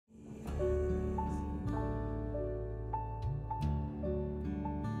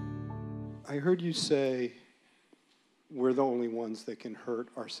I heard you say we're the only ones that can hurt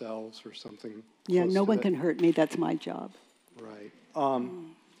ourselves or something. Yeah, no one can hurt me. That's my job. Right.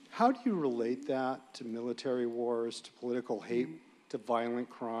 How do you relate that to military wars, to political hate, to violent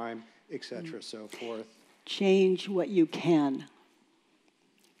crime, et cetera, so forth? Change what you can.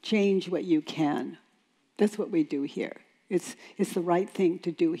 Change what you can. That's what we do here. It's the right thing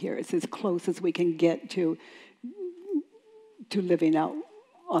to do here. It's as close as we can get to living out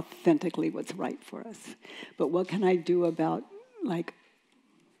authentically what's right for us. But what can I do about, like,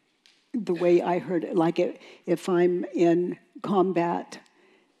 the way I heard it? Like, if I'm in combat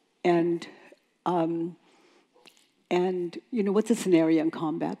and you know, what's a scenario in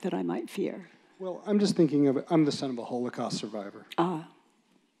combat that I might fear? Well, I'm just thinking of, I'm the son of a Holocaust survivor.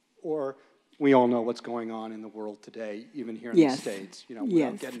 Or we all know what's going on in the world today, even here in the States, you know,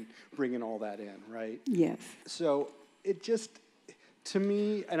 without bringing all that in, right? Yes. So it just, to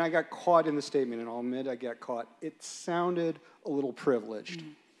me, and I got caught in the statement, and I'll admit I got caught, it sounded a little privileged.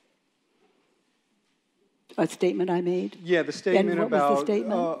 A statement I made? Yeah, the statement and what about... was the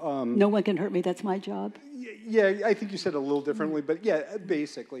statement? No one can hurt me, that's my job? Yeah, I think you said it a little differently, but yeah,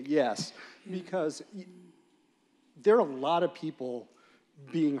 basically, yes. Because there are a lot of people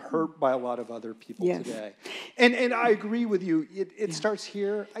being hurt by a lot of other people today. And I agree with you, it starts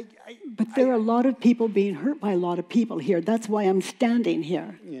here. But there are a lot of people being hurt by a lot of people here. That's why I'm standing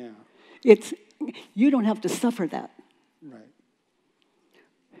here. Yeah. You don't have to suffer that. Right.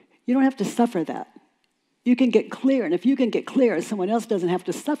 You don't have to suffer that. You can get clear, and if you can get clear, someone else doesn't have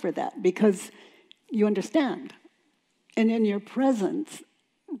to suffer that because you understand. And in your presence,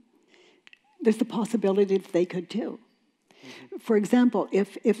 there's the possibility that they could too. Mm-hmm. For example,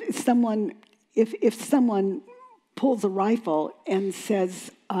 if someone pulls a rifle and says,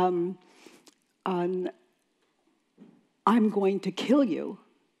 I'm going to kill you,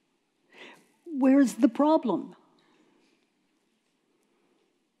 where's the problem?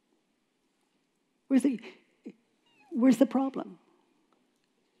 Where's the problem?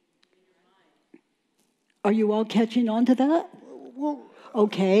 Are you all catching on to that? Well,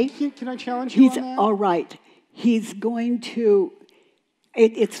 okay. Can I challenge you on that? All right. He's going to,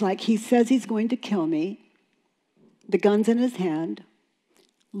 it's like he says he's going to kill me. The gun's in his hand,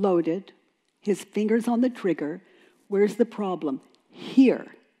 loaded, his fingers on the trigger. Where's the problem? Here.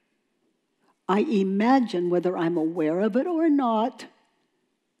 I imagine, whether I'm aware of it or not,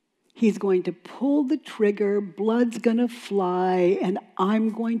 he's going to pull the trigger, blood's going to fly, and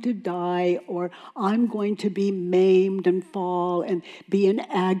I'm going to die, or I'm going to be maimed and fall and be in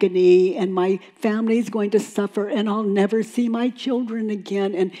agony, and my family's going to suffer, and I'll never see my children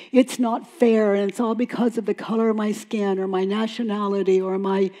again, and it's not fair, and it's all because of the color of my skin, or my nationality, or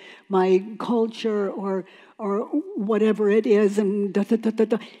my culture, or whatever it is, and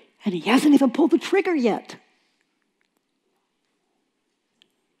da-da-da-da-da. And he hasn't even pulled the trigger yet.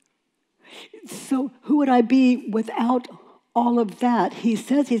 So who would I be without all of that? He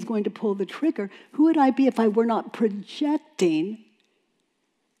says he's going to pull the trigger. Who would I be if I were not projecting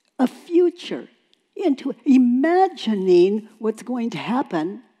a future into imagining what's going to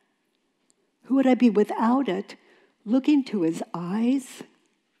happen? Who would I be without it? Looking to his eyes,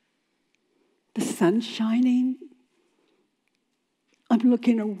 the sun shining. I'm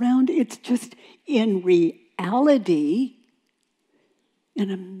looking around. It's just, in reality,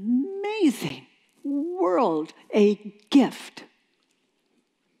 an amazing world, a gift.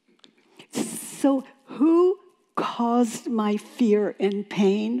 So who caused my fear and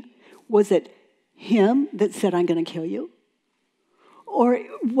pain? Was it him that said, I'm going to kill you? Or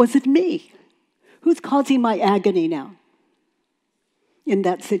was it me? Who's causing my agony now in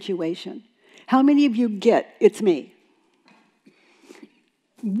that situation? How many of you get, it's me?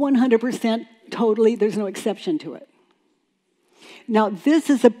 100%, totally, there's no exception to it. Now, this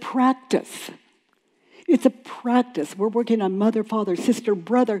is a practice. It's a practice. We're working on mother, father, sister,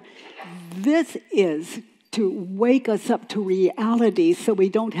 brother. This is to wake us up to reality so we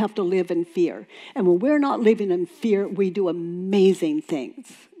don't have to live in fear. And when we're not living in fear, we do amazing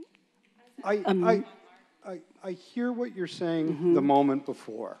things. I hear what you're saying the moment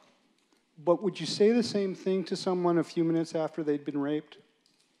before. But would you say the same thing to someone a few minutes after they'd been raped?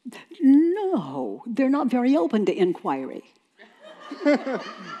 No, they're not very open to inquiry.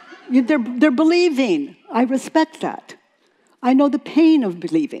 They're believing. I respect that. I know the pain of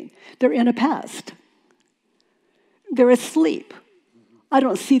believing. They're in a past. They're asleep. I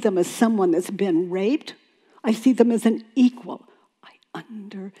don't see them as someone that's been raped. I see them as an equal. I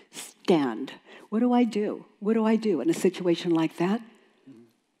understand. What do I do? What do I do in a situation like that?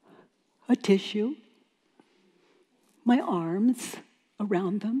 A tissue, my arms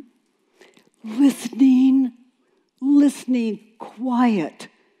around them, listening, quiet.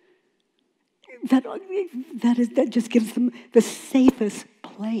 That just gives them the safest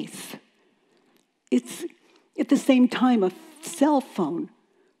place. It's at the same time a cell phone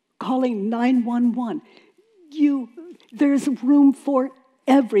calling 911. There's room for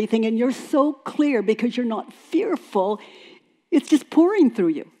everything, and you're so clear because you're not fearful. It's just pouring through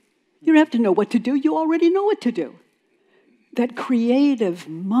you. You don't have to know what to do. You already know what to do. That creative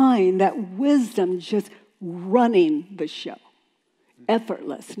mind, that wisdom just running the show.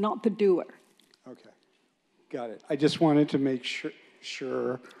 Effortless, not the doer. Okay, got it. I just wanted to make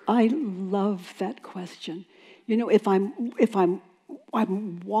sure. I love that question. You know, if I'm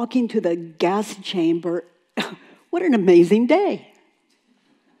walking to the gas chamber, what an amazing day.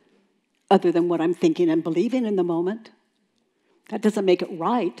 Other than what I'm thinking and believing in the moment. That doesn't make it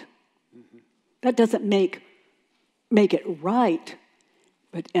right. That doesn't make it right.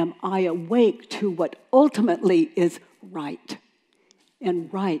 But am I awake to what ultimately is right?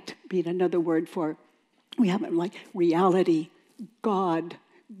 And right being another word for, we have it like reality, God,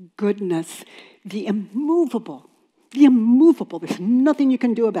 goodness, the immovable. The immovable. There's nothing you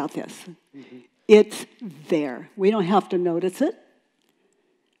can do about this. It's there. We don't have to notice it.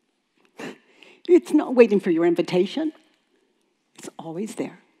 It's not waiting for your invitation. It's always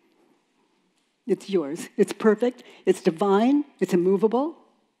there. It's yours. It's perfect. It's divine. It's immovable.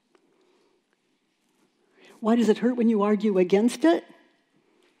 Why does it hurt when you argue against it?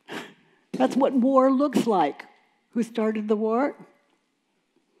 That's what war looks like. Who started the war?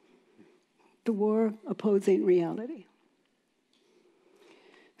 The war opposing reality.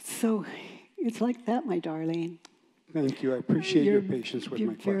 So it's like that, my darling. Thank you. I appreciate your patience with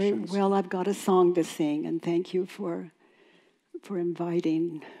my questions. Very well. I've got a song to sing, and thank you for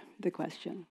inviting the question.